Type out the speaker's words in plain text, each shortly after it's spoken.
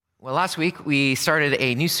Well, last week we started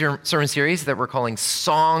a new sermon series that we're calling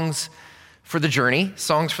Songs for the Journey,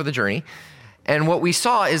 Songs for the Journey. And what we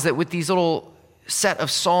saw is that with these little set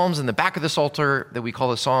of psalms in the back of this altar that we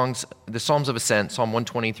call the Psalms of Ascent, Psalm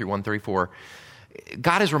 120 through 134,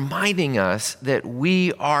 God is reminding us that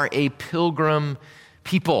we are a pilgrim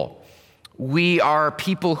people. We are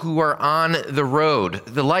people who are on the road.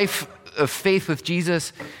 The life of faith with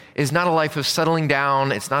Jesus is not a life of settling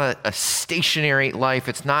down. It's not a stationary life.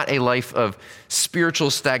 It's not a life of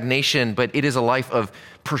spiritual stagnation, but it is a life of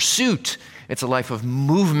pursuit. It's a life of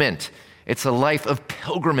movement. It's a life of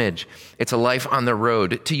pilgrimage. It's a life on the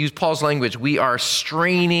road. To use Paul's language, we are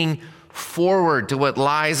straining forward to what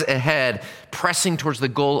lies ahead, pressing towards the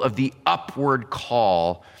goal of the upward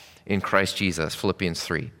call in Christ Jesus, Philippians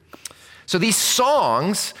 3. So these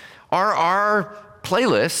songs are our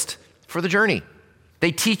playlist for the journey.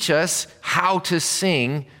 They teach us how to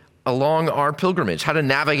sing along our pilgrimage, how to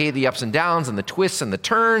navigate the ups and downs and the twists and the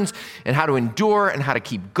turns, and how to endure and how to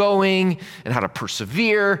keep going and how to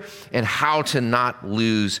persevere and how to not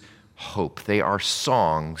lose hope. They are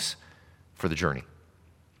songs for the journey.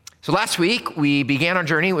 So last week, we began our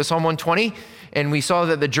journey with Psalm 120, and we saw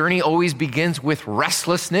that the journey always begins with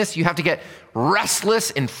restlessness. You have to get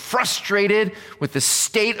restless and frustrated with the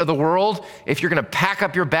state of the world if you're going to pack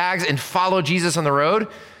up your bags and follow Jesus on the road.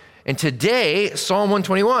 And today, Psalm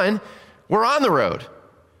 121, we're on the road.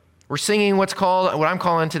 We're singing what I'm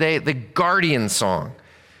calling today the Guardian Song.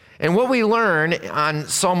 And what we learn on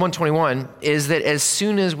Psalm 121 is that as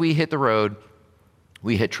soon as we hit the road,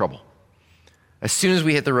 we hit trouble. As soon as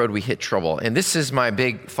we hit the road, we hit trouble. And this is my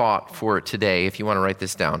big thought for today, if you want to write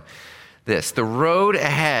this down. The road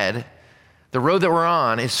ahead, the road that we're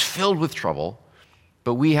on is filled with trouble,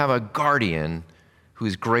 but we have a guardian who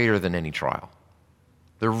is greater than any trial.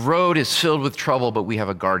 The road is filled with trouble, but we have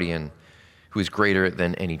a guardian who is greater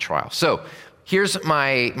than any trial. So here's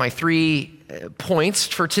my 3 points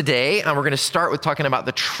for today. And we're going to start with talking about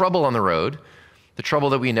the trouble on the road, the trouble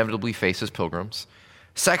that we inevitably face as pilgrims.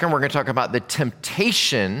 Second, we're going to talk about the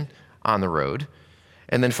temptation on the road.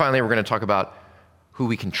 And then finally, we're going to talk about who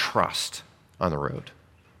we can trust on the road.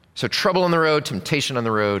 So trouble on the road, temptation on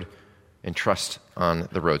the road, and trust on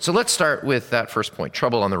the road. So let's start with that first point,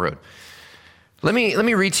 trouble on the road. Let me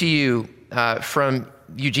read to you from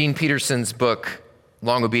Eugene Peterson's book,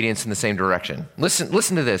 Long Obedience in the Same Direction.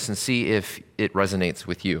 Listen to this and see if it resonates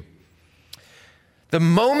with you. The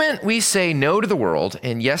moment we say no to the world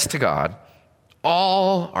and yes to God,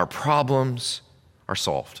 all our problems are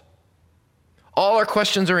solved. All our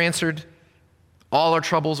questions are answered. All our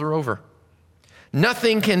troubles are over.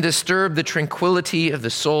 Nothing can disturb the tranquility of the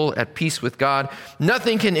soul at peace with God.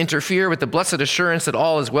 Nothing can interfere with the blessed assurance that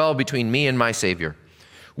all is well between me and my Savior.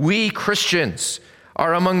 We Christians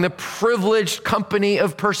are among the privileged company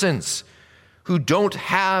of persons who don't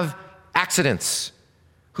have accidents,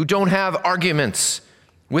 who don't have arguments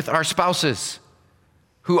with our spouses,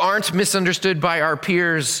 who aren't misunderstood by our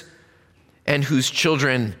peers, and whose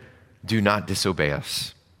children do not disobey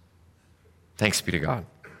us. Thanks be to God.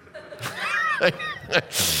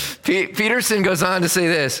 Peterson goes on to say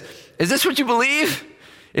this: is this what you believe?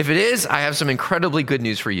 If it is, I have some incredibly good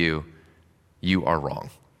news for you. You are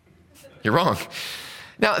wrong. You're wrong.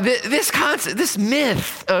 Now, this concept, this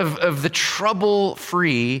myth of the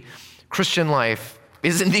trouble-free Christian life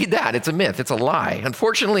is indeed that. It's a myth. It's a lie.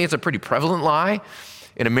 Unfortunately, it's a pretty prevalent lie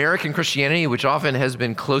in American Christianity, which often has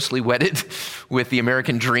been closely wedded with the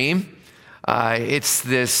American dream. It's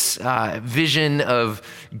this vision of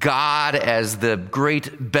God as the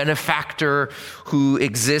great benefactor who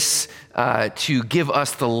exists to give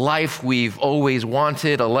us the life we've always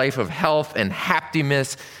wanted, a life of health and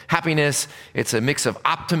happiness. It's a mix of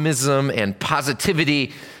optimism and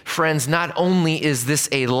positivity. Friends, not only is this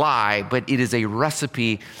a lie, but it is a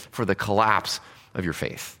recipe for the collapse of your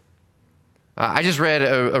faith. I just read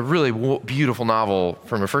a really beautiful novel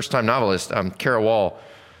from a first-time novelist, Kara Wall,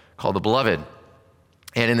 called The Beloved.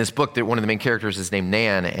 And in this book, one of the main characters is named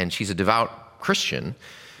Nan, and she's a devout Christian,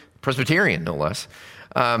 Presbyterian no less.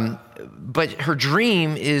 But her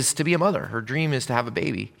dream is to be a mother. Her dream is to have a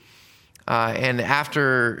baby. And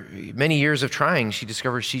after many years of trying, she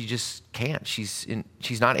discovers she just can't. She's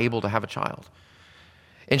not able to have a child.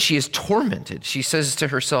 And she is tormented. She says to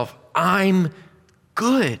herself, I'm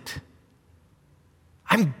good.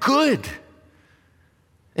 I'm good.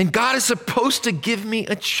 And God is supposed to give me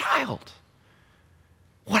a child.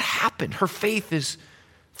 What happened? Her faith is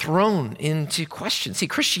thrown into question. See,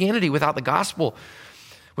 Christianity without the gospel,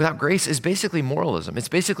 without grace, is basically moralism. It's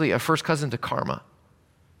basically a first cousin to karma.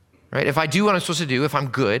 Right? If I do what I'm supposed to do, if I'm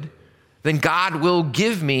good, then God will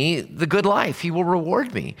give me the good life. He will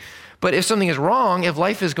reward me. But if something is wrong, if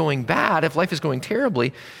life is going bad, if life is going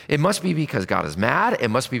terribly, it must be because God is mad. It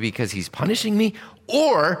must be because he's punishing me,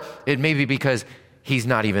 or it may be because he's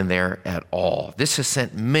not even there at all. This has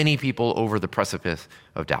sent many people over the precipice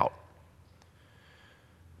of doubt.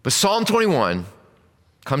 But Psalm 21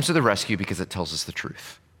 comes to the rescue because it tells us the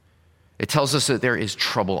truth. It tells us that there is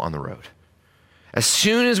trouble on the road. As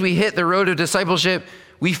soon as we hit the road of discipleship,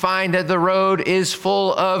 we find that the road is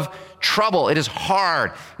full of trouble. It is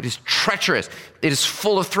hard. It is treacherous. It is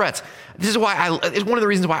full of threats. This is why it's one of the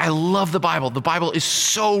reasons why I love the Bible. The Bible is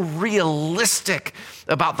so realistic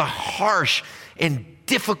about the harsh and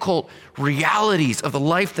difficult realities of the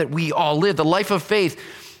life that we all live. The life of faith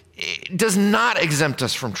does not exempt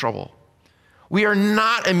us from trouble. We are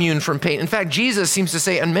not immune from pain. In fact, Jesus seems to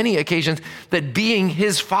say on many occasions that being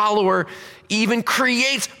his follower even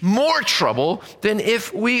creates more trouble than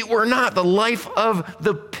if we were not. The life of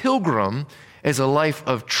the pilgrim is a life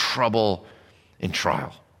of trouble and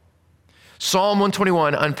trial. Psalm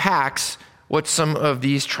 121 unpacks what some of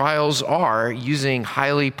these trials are using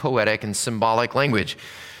highly poetic and symbolic language.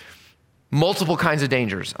 Multiple kinds of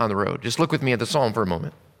dangers on the road. Just look with me at the psalm for a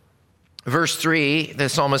moment. Verse 3, the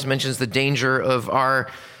psalmist mentions the danger of our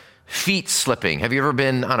feet slipping. Have you ever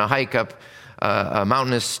been on a hike up a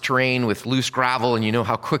mountainous terrain with loose gravel, and you know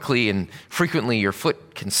how quickly and frequently your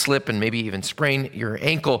foot can slip and maybe even sprain your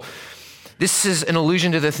ankle? This is an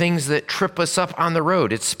allusion to the things that trip us up on the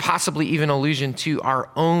road. It's possibly even an allusion to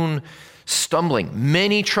our own stumbling.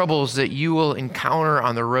 Many troubles that you will encounter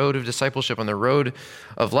on the road of discipleship, on the road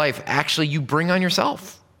of life, actually you bring on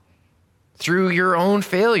yourself. Through your own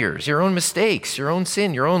failures, your own mistakes, your own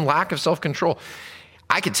sin, your own lack of self-control.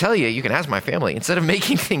 I can tell you, you can ask my family, instead of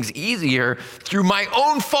making things easier through my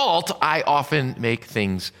own fault, I often make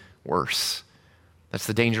things worse. That's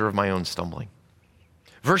the danger of my own stumbling.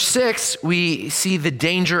 Verse 6, we see the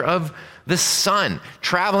danger of the sun.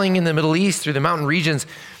 Traveling in the Middle East through the mountain regions,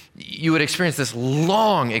 you would experience this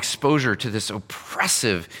long exposure to this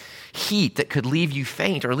oppressive heat that could leave you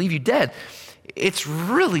faint or leave you dead. It's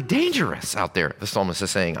really dangerous out there, the psalmist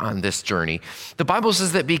is saying, on this journey. The Bible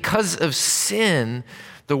says that because of sin,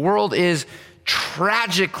 the world is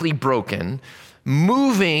tragically broken,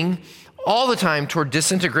 moving all the time toward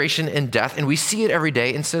disintegration and death. And we see it every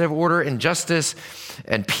day. Instead of order and justice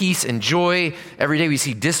and peace and joy, every day we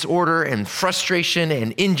see disorder and frustration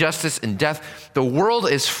and injustice and death. The world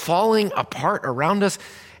is falling apart around us,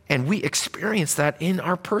 and we experience that in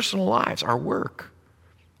our personal lives, our work,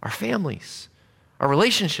 our families, our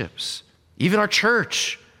relationships, even our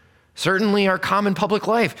church, certainly our common public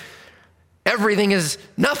life. Nothing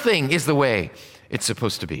is the way it's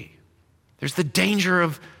supposed to be. There's the danger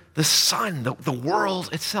of the sun, the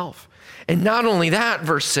world itself. And not only that,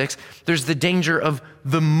 verse 6, there's the danger of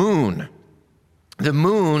the moon. The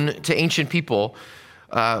moon to ancient people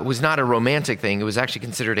was not a romantic thing. It was actually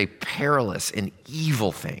considered a perilous and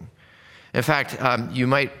evil thing. In fact, you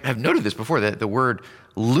might have noted this before, that the word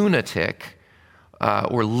lunatic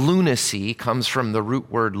or lunacy comes from the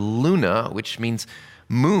root word luna, which means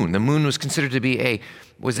moon. The moon was considered to be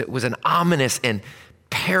was an ominous and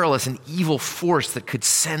perilous and evil force that could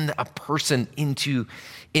send a person into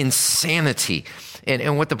insanity.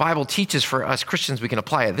 And what the Bible teaches for us Christians, we can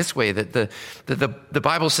apply it this way, that the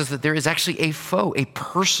Bible says that there is actually a foe, a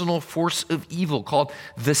personal force of evil called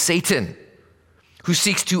the Satan, who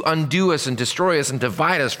seeks to undo us and destroy us and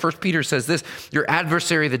divide us. 1 Peter says this, your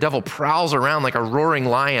adversary, the devil, prowls around like a roaring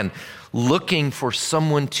lion, looking for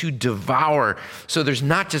someone to devour. So there's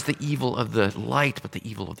not just the evil of the light, but the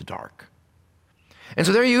evil of the dark. And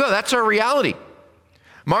so there you go. That's our reality.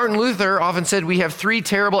 Martin Luther often said we have three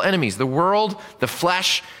terrible enemies: the world, the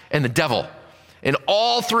flesh, and the devil. And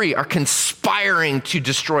all three are conspiring to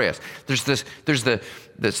destroy us. There's this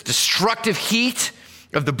destructive heat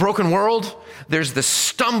of the broken world. There's the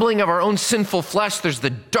stumbling of our own sinful flesh. There's the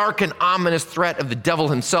dark and ominous threat of the devil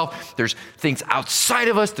himself. There's things outside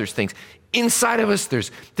of us. There's things inside of us. There's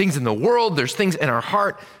things in the world. There's things in our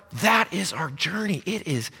heart. That is our journey. It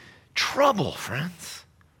is trouble, friends.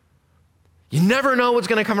 You never know what's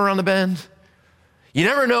going to come around the bend. You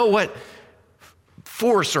never know what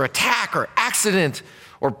force or attack or accident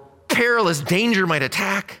or perilous danger might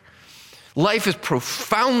attack. Life is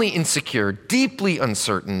profoundly insecure, deeply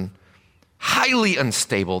uncertain, highly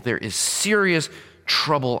unstable. There is serious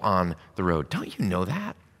trouble on the road. Don't you know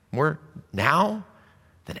that? More now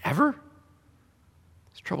than ever?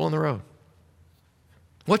 There's trouble on the road.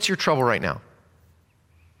 What's your trouble right now?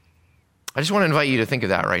 I just want to invite you to think of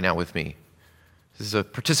that right now with me. This is a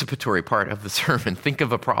participatory part of the sermon. Think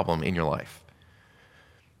of a problem in your life.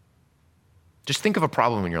 Just think of a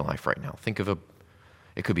problem in your life right now.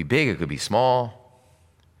 It could be big, it could be small.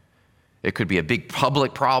 It could be a big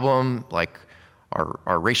public problem like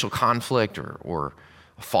our racial conflict or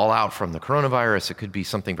a fallout from the coronavirus. It could be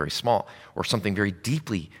something very small or something very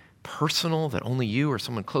deeply personal that only you or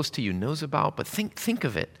someone close to you knows about. But think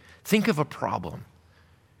of it. Think of a problem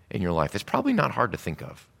in your life. It's probably not hard to think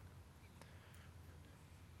of.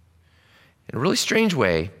 In a really strange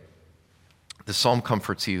way, the psalm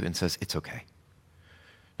comforts you and says, it's okay.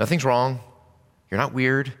 Nothing's wrong. You're not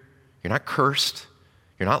weird. You're not cursed.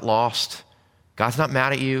 You're not lost. God's not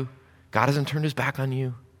mad at you. God hasn't turned his back on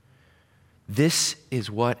you. This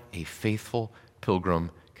is what a faithful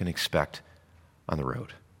pilgrim can expect on the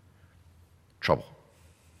road. Trouble.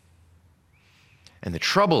 And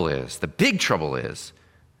the big trouble is,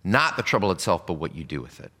 not the trouble itself, but what you do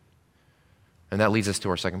with it. And that leads us to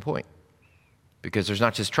our second point. Because there's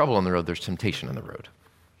not just trouble on the road, there's temptation on the road.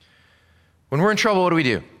 When we're in trouble, what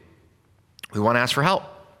do? We want to ask for help.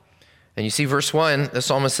 And you see verse 1, the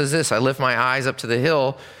psalmist says this, I lift my eyes up to the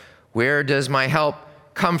hill. Where does my help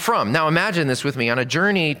come from? Now imagine this with me. On a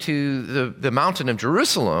journey to the mountain of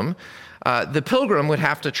Jerusalem, the pilgrim would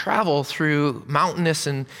have to travel through mountainous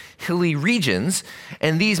and hilly regions.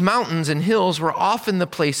 And these mountains and hills were often the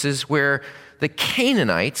places where the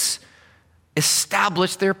Canaanites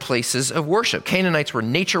established their places of worship. Canaanites were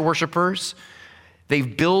nature worshipers. They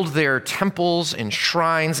build their temples and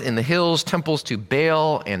shrines in the hills, temples to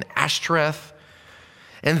Baal and Ashtoreth.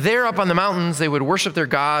 And there up on the mountains, they would worship their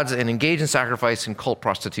gods and engage in sacrifice and cult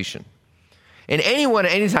prostitution. And anyone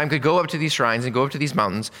at any time could go up to these shrines and go up to these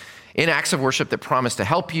mountains in acts of worship that promised to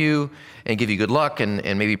help you and give you good luck and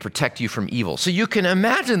maybe protect you from evil. So you can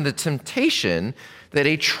imagine the temptation that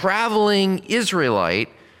a traveling Israelite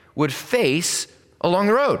would face along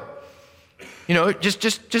the road.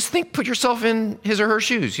 Just think, put yourself in his or her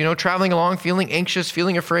shoes, traveling along, feeling anxious,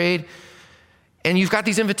 feeling afraid. And you've got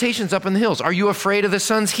these invitations up in the hills. Are you afraid of the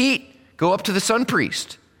sun's heat? Go up to the sun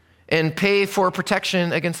priest and pay for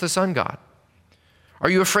protection against the sun god. Are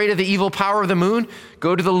you afraid of the evil power of the moon?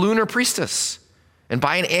 Go to the lunar priestess and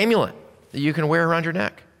buy an amulet that you can wear around your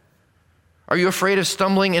neck. Are you afraid of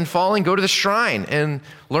stumbling and falling? Go to the shrine and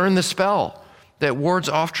learn the spell that wards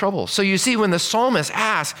off trouble. So you see, when the psalmist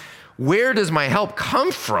asks, where does my help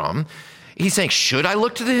come from? He's saying, should I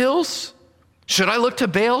look to the hills? Should I look to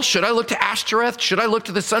Baal? Should I look to Ashtoreth? Should I look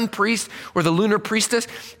to the sun priest or the lunar priestess?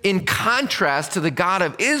 In contrast to the God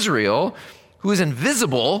of Israel, who is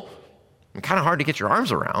invisible and kind of hard to get your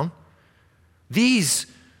arms around, these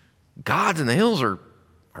gods in the hills are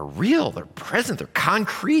real, they're present, they're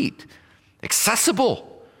concrete,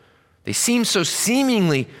 accessible. They seem so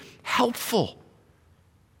seemingly helpful.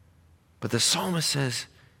 But the psalmist says,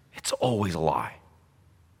 it's always a lie.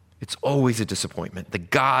 It's always a disappointment. The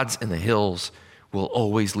gods in the hills will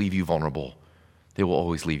always leave you vulnerable. They will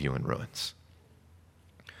always leave you in ruins.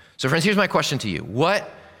 So friends, here's my question to you. What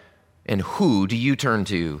and who do you turn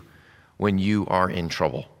to when you are in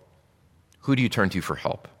trouble? Who do you turn to for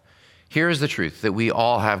help? Here is the truth, that we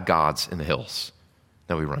all have gods in the hills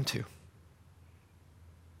that we run to.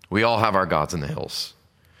 We all have our gods in the hills.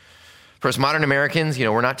 For us modern Americans,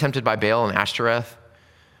 we're not tempted by Baal and Ashtoreth.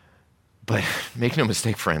 But make no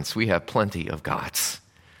mistake, friends, we have plenty of gods.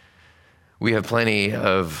 We have plenty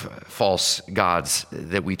of false gods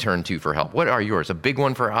that we turn to for help. What are yours? A big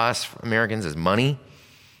one for us Americans is money.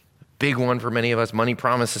 A big one for many of us. Money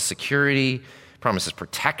promises security, promises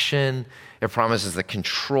protection. It promises the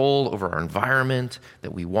control over our environment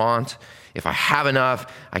that we want. If I have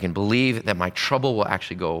enough, I can believe that my trouble will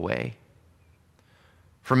actually go away.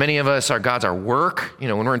 For many of us, our gods are work.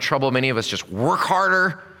 When we're in trouble, many of us just work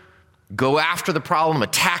harder. Go after the problem,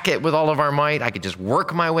 attack it with all of our might. I could just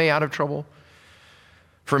work my way out of trouble.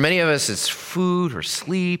 For many of us, it's food or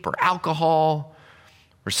sleep or alcohol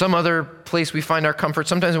or some other place we find our comfort.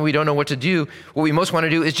 Sometimes when we don't know what to do, what we most want to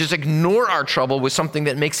do is just ignore our trouble with something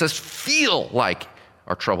that makes us feel like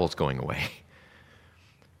our trouble is going away.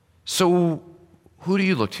 So who do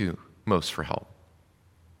you look to most for help?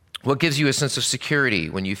 What gives you a sense of security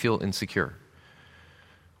when you feel insecure?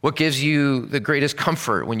 What gives you the greatest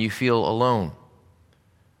comfort when you feel alone?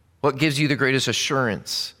 What gives you the greatest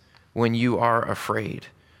assurance when you are afraid?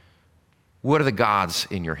 What are the gods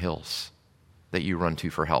in your hills that you run to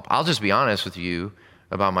for help? I'll just be honest with you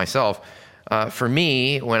about myself. For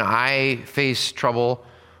me, when I face trouble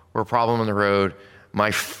or a problem on the road, my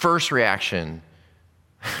first reaction,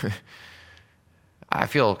 I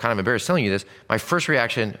feel kind of embarrassed telling you this, my first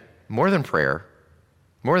reaction, more than prayer,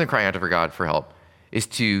 more than crying out to God for help, is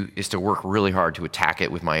to work really hard to attack it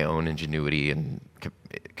with my own ingenuity and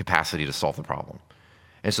capacity to solve the problem.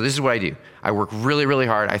 And so this is what I do. I work really, really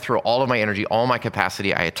hard. I throw all of my energy, all my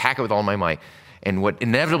capacity. I attack it with all my might. And what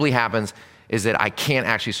inevitably happens is that I can't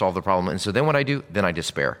actually solve the problem. And so then what I do, then I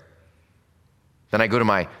despair. Then I go to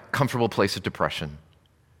my comfortable place of depression.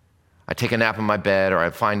 I take a nap in my bed, or I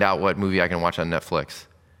find out what movie I can watch on Netflix.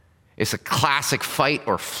 It's a classic fight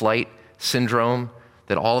or flight syndrome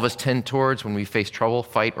that all of us tend towards when we face trouble,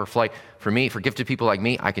 fight or flight. For me, for gifted people like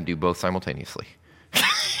me, I can do both simultaneously.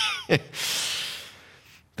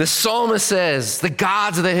 The psalmist says, the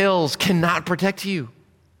gods of the hills cannot protect you.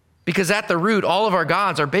 Because at the root, all of our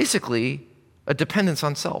gods are basically a dependence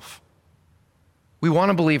on self. We want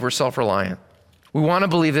to believe we're self-reliant. We want to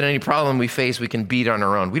believe that any problem we face, we can beat on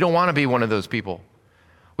our own. We don't want to be one of those people.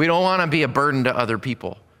 We don't want to be a burden to other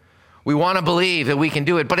people. We want to believe that we can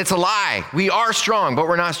do it, but it's a lie. We are strong, but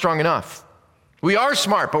we're not strong enough. We are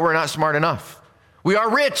smart, but we're not smart enough. We are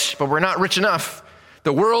rich, but we're not rich enough.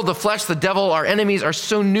 The world, the flesh, the devil, our enemies are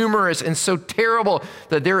so numerous and so terrible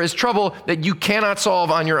that there is trouble that you cannot solve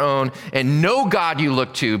on your own. And no God you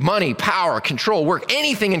look to, money, power, control, work,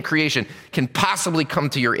 anything in creation can possibly come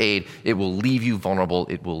to your aid. It will leave you vulnerable.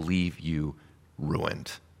 It will leave you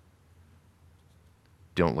ruined.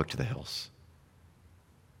 Don't look to the hills.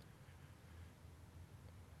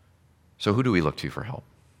 So who do we look to for help?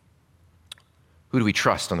 Who do we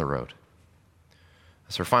trust on the road?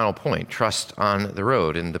 That's our final point, trust on the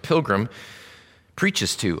road. And the pilgrim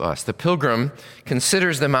preaches to us. The pilgrim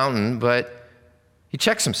considers the mountain, but he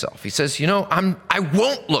checks himself. He says, I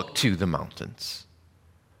won't look to the mountains.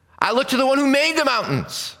 I look to the one who made the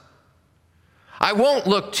mountains. I won't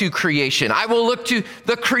look to creation. I will look to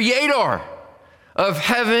the creator of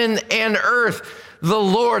heaven and earth, the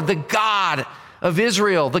Lord, the God of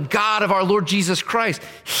Israel, the God of our Lord Jesus Christ.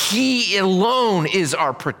 He alone is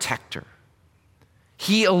our protector.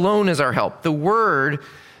 He alone is our help. The word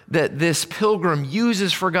that this pilgrim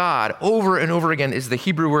uses for God over and over again is the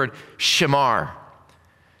Hebrew word shamar,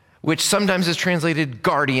 which sometimes is translated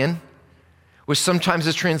guardian, which sometimes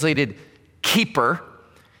is translated keeper.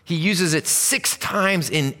 He uses it 6 times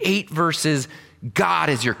in 8 verses. God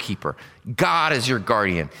is your keeper. God is your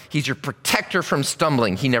guardian. He's your protector from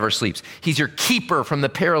stumbling. He never sleeps. He's your keeper from the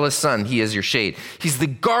perilous sun. He is your shade. He's the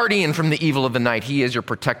guardian from the evil of the night. He is your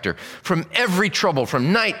protector. From every trouble,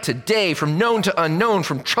 from night to day, from known to unknown,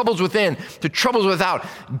 from troubles within to troubles without,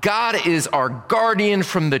 God is our guardian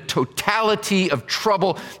from the totality of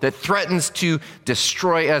trouble that threatens to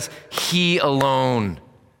destroy us. He alone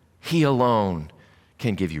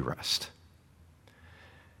can give you rest.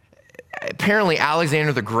 Apparently,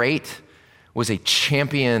 Alexander the Great was a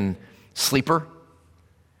champion sleeper.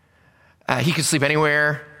 He could sleep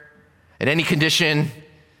anywhere, in any condition.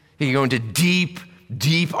 He could go into deep,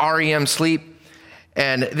 deep REM sleep.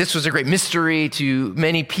 And this was a great mystery to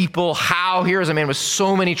many people. How? Here is a man with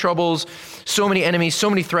so many troubles, so many enemies, so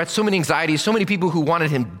many threats, so many anxieties, so many people who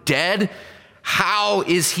wanted him dead. How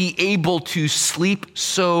is he able to sleep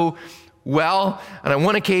so well? And on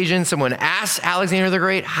one occasion, someone asked Alexander the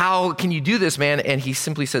Great, how can you do this, man? And he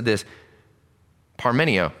simply said this,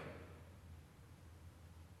 Parmenio,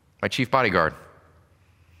 my chief bodyguard,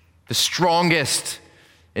 the strongest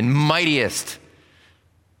and mightiest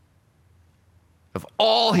of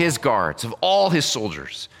all his guards, of all his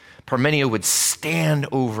soldiers, Parmenio would stand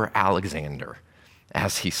over Alexander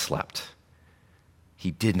as he slept.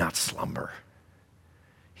 He did not slumber.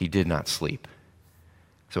 He did not sleep.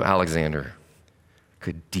 So Alexander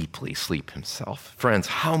could deeply sleep himself. Friends,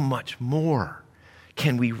 how much more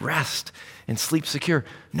can we rest and sleep secure,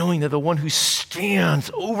 knowing that the one who stands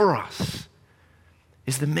over us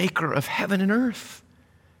is the maker of heaven and earth?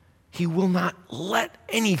 He will not let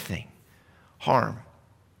anything harm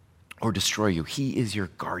or destroy you. He is your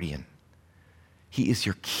guardian. He is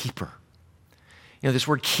your keeper. This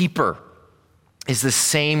word keeper is the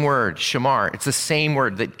same word, shamar. It's the same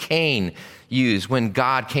word that Cain used when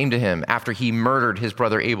God came to him after he murdered his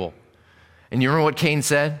brother Abel. And you remember what Cain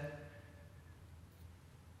said?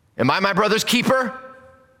 Am I my brother's keeper?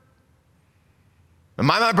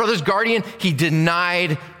 Am I my brother's guardian? He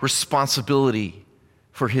denied responsibility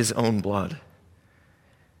for his own blood.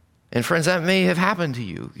 And friends, that may have happened to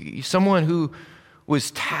you. Someone who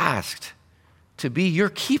was tasked to be your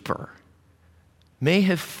keeper may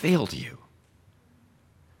have failed you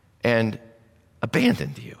and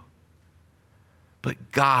abandoned you.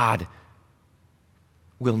 But God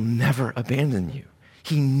will never abandon you.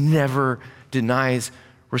 He never denies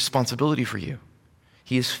responsibility for you.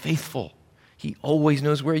 He is faithful. He always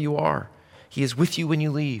knows where you are. He is with you when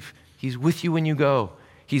you leave. He's with you when you go.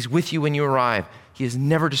 He's with you when you arrive. He is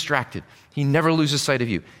never distracted. He never loses sight of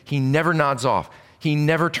you. He never nods off. He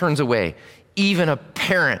never turns away. Even a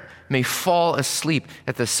parent may fall asleep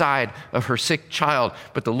at the side of her sick child,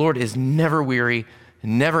 but the Lord is never weary,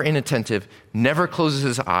 never inattentive, never closes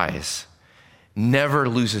his eyes, never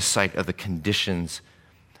loses sight of the conditions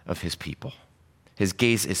of his people. His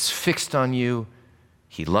gaze is fixed on you.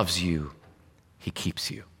 He loves you. He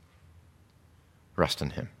keeps you. Rest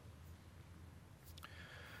in him.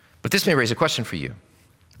 But this may raise a question for you.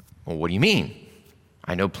 Well, what do you mean?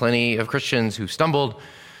 I know plenty of Christians who've stumbled,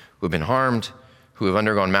 who have been harmed, who have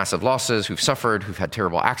undergone massive losses, who've suffered, who've had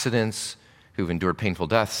terrible accidents, who've endured painful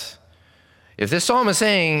deaths. If this psalm is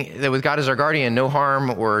saying that with God as our guardian, no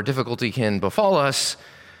harm or difficulty can befall us,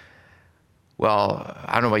 well,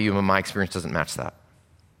 I don't know about you, but my experience doesn't match that.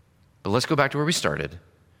 But let's go back to where we started.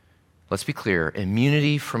 Let's be clear.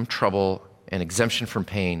 Immunity from trouble and exemption from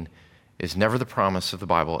pain is never the promise of the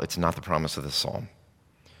Bible. It's not the promise of the psalm.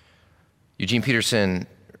 Eugene Peterson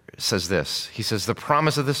says this. He says, the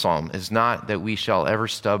promise of the psalm is not that we shall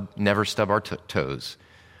never stub our toes,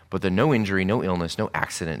 but that no injury, no illness, no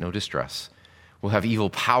accident, no distress will have evil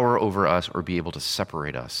power over us or be able to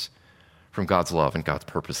separate us from God's love and God's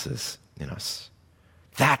purposes in us.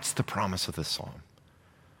 That's the promise of this psalm.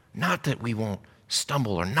 Not that we won't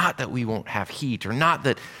stumble, or not that we won't have heat, or not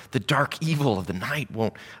that the dark evil of the night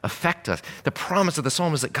won't affect us. The promise of the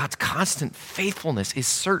psalm is that God's constant faithfulness is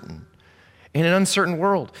certain in an uncertain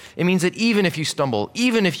world. It means that even if you stumble,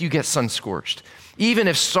 even if you get sun-scorched, even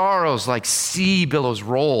if sorrows like sea billows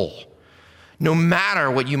roll, no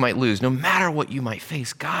matter what you might lose, no matter what you might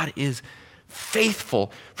face, God is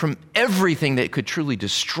faithful from everything that could truly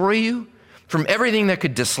destroy you, from everything that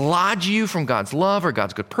could dislodge you from God's love or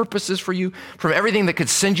God's good purposes for you, from everything that could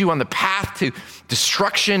send you on the path to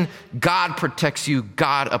destruction. God protects you.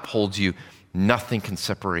 God upholds you. Nothing can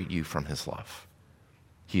separate you from his love.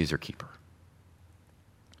 He is your keeper.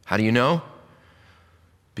 How do you know?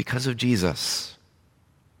 Because of Jesus.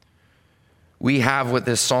 We have what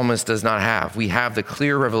this psalmist does not have. We have the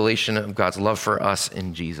clear revelation of God's love for us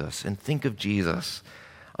in Jesus. And think of Jesus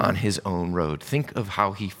on his own road. Think of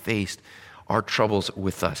how he faced our troubles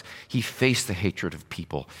with us. He faced the hatred of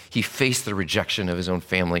people. He faced the rejection of his own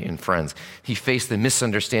family and friends. He faced the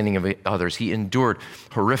misunderstanding of others. He endured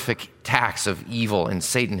horrific attacks of evil and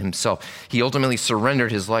Satan himself. He ultimately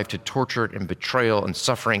surrendered his life to torture and betrayal and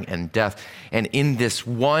suffering and death. And in this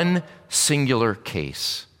one singular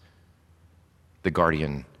case, the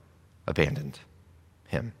guardian abandoned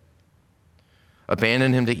him.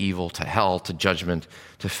 Abandoned him to evil, to hell, to judgment,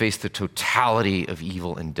 to face the totality of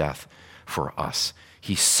evil and death for us.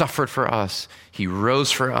 He suffered for us. He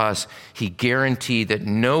rose for us. He guaranteed that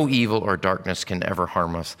no evil or darkness can ever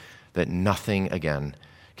harm us, that nothing again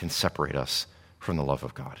can separate us from the love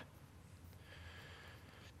of God.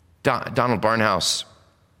 Donald Barnhouse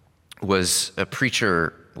was a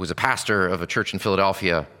preacher, was a pastor of a church in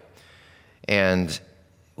Philadelphia. And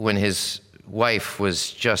when his wife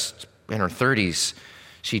was just in her 30s,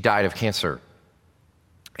 she died of cancer.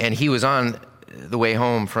 And he was on the way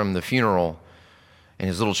home from the funeral, and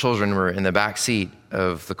his little children were in the back seat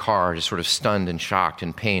of the car, just sort of stunned and shocked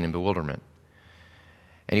in pain and bewilderment.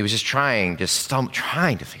 And he was just trying to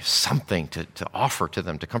think of something to offer to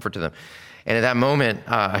them, to comfort to them. And at that moment,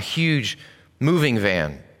 a huge moving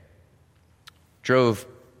van drove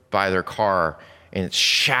by their car, and its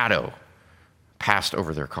shadow passed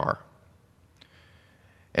over their car.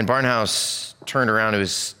 And Barnhouse turned around to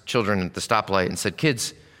his children at the stoplight and said,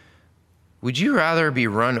 "Kids, would you rather be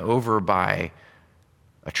run over by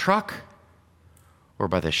a truck or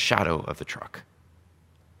by the shadow of the truck?"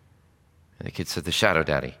 And the kids said, "The shadow,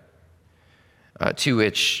 Daddy." To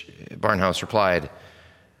which Barnhouse replied,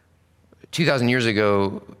 2,000 years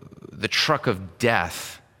ago, the truck of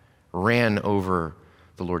death ran over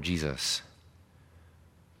the Lord Jesus,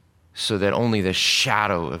 so that only the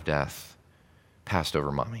shadow of death passed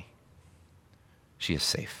over Mommy. She is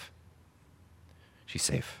safe. She's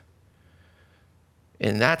safe.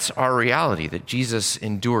 And that's our reality, that Jesus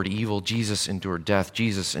endured evil, Jesus endured death,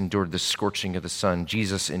 Jesus endured the scorching of the sun,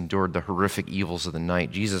 Jesus endured the horrific evils of the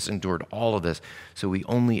night, Jesus endured all of this, so we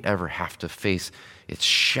only ever have to face its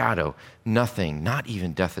shadow. Nothing, not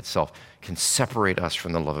even death itself, can separate us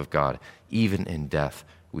from the love of God. Even in death,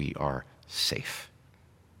 we are safe.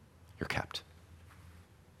 You're kept.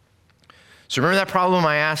 So remember that problem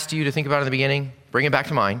I asked you to think about in the beginning? Bring it back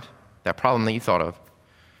to mind, that problem that you thought of.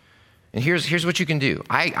 And here's what you can do.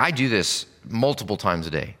 I do this multiple times a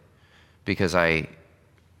day because I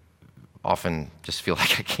often just feel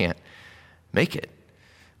like I can't make it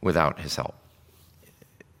without his help.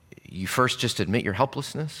 You first just admit your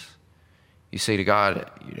helplessness. You say to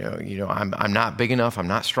God, I'm not big enough, I'm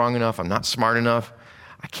not strong enough, I'm not smart enough,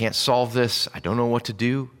 I can't solve this. I don't know what to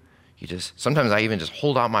do. Sometimes I even just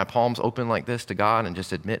hold out my palms open like this to God and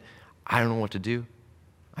just admit, I don't know what to do.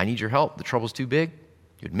 I need your help. The trouble's too big.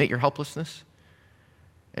 You admit your helplessness.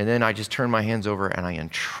 And then I just turn my hands over and I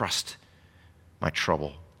entrust my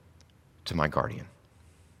trouble to my guardian.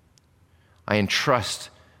 I entrust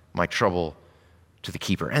my trouble to the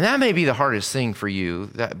keeper. And that may be the hardest thing for you,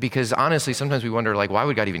 because honestly, sometimes we wonder, why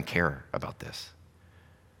would God even care about this?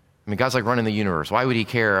 I mean, God's running the universe. Why would he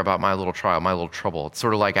care about my little trial, my little trouble? It's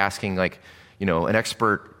sort of like asking, an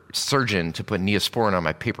expert surgeon to put Neosporin on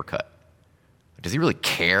my paper cut. Does he really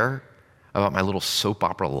care about my little soap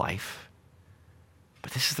opera life?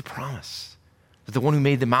 But this is the promise, that the one who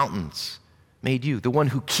made the mountains made you. The one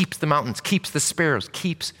who keeps the mountains, keeps the sparrows,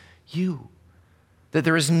 keeps you. That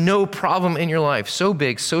there is no problem in your life so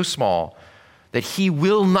big, so small, that he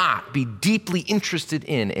will not be deeply interested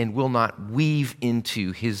in and will not weave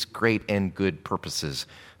into his great and good purposes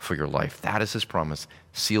for your life. That is his promise,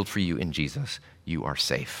 sealed for you in Jesus. You are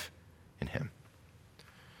safe in him.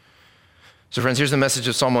 So friends, here's the message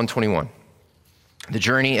of Psalm 121. The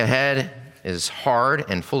journey ahead is hard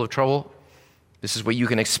and full of trouble. This is what you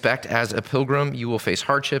can expect as a pilgrim. You will face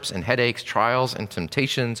hardships and headaches, trials and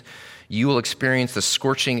temptations. You will experience the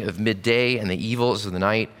scorching of midday and the evils of the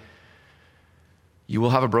night. You will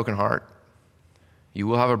have a broken heart. You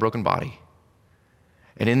will have a broken body.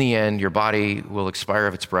 And in the end, your body will expire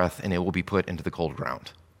of its breath and it will be put into the cold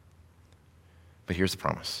ground. But here's the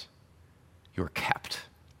promise. You are kept.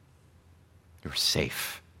 You're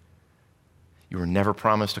safe. You were never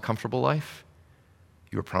promised a comfortable life.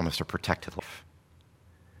 You were promised a protected life.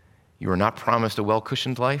 You are not promised a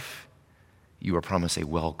well-cushioned life. You are promised a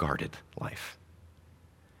well-guarded life.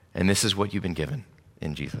 And this is what you've been given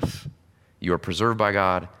in Jesus. You are preserved by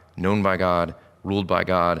God, known by God, ruled by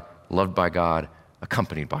God, loved by God,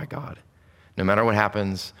 accompanied by God. No matter what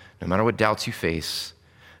happens, no matter what doubts you face,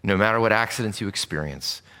 no matter what accidents you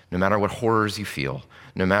experience, no matter what horrors you feel,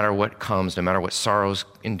 no matter what comes, no matter what sorrows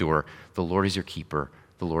endure, the Lord is your keeper,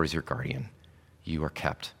 the Lord is your guardian. You are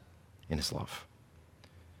kept in his love.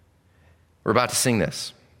 We're about to sing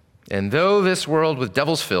this. And though this world with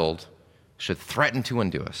devils filled should threaten to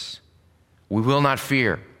undo us, we will not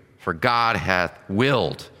fear, for God hath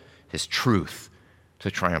willed his truth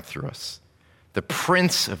to triumph through us. The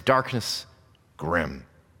prince of darkness, grim.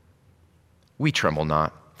 We tremble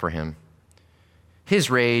not for him. His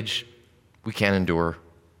rage we can endure,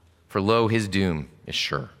 for lo, his doom is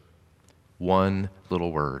sure. One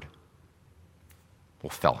little word will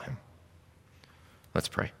fell him. Let's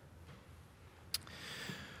pray.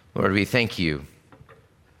 Lord, we thank you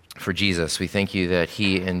for Jesus. We thank you that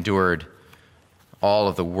he endured all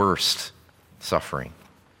of the worst suffering,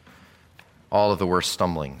 all of the worst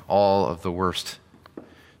stumbling, all of the worst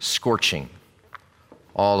scorching,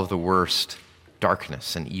 all of the worst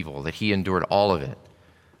darkness and evil, that he endured all of it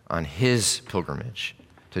on his pilgrimage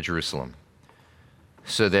to Jerusalem,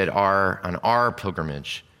 so that on our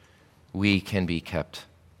pilgrimage, we can be kept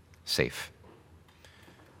safe.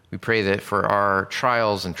 We pray that for our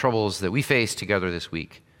trials and troubles that we face together this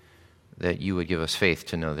week, that you would give us faith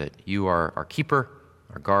to know that you are our keeper,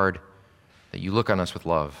 our guard, that you look on us with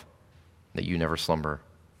love, that you never slumber,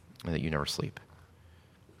 and that you never sleep.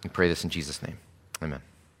 We pray this in Jesus' name. Amen.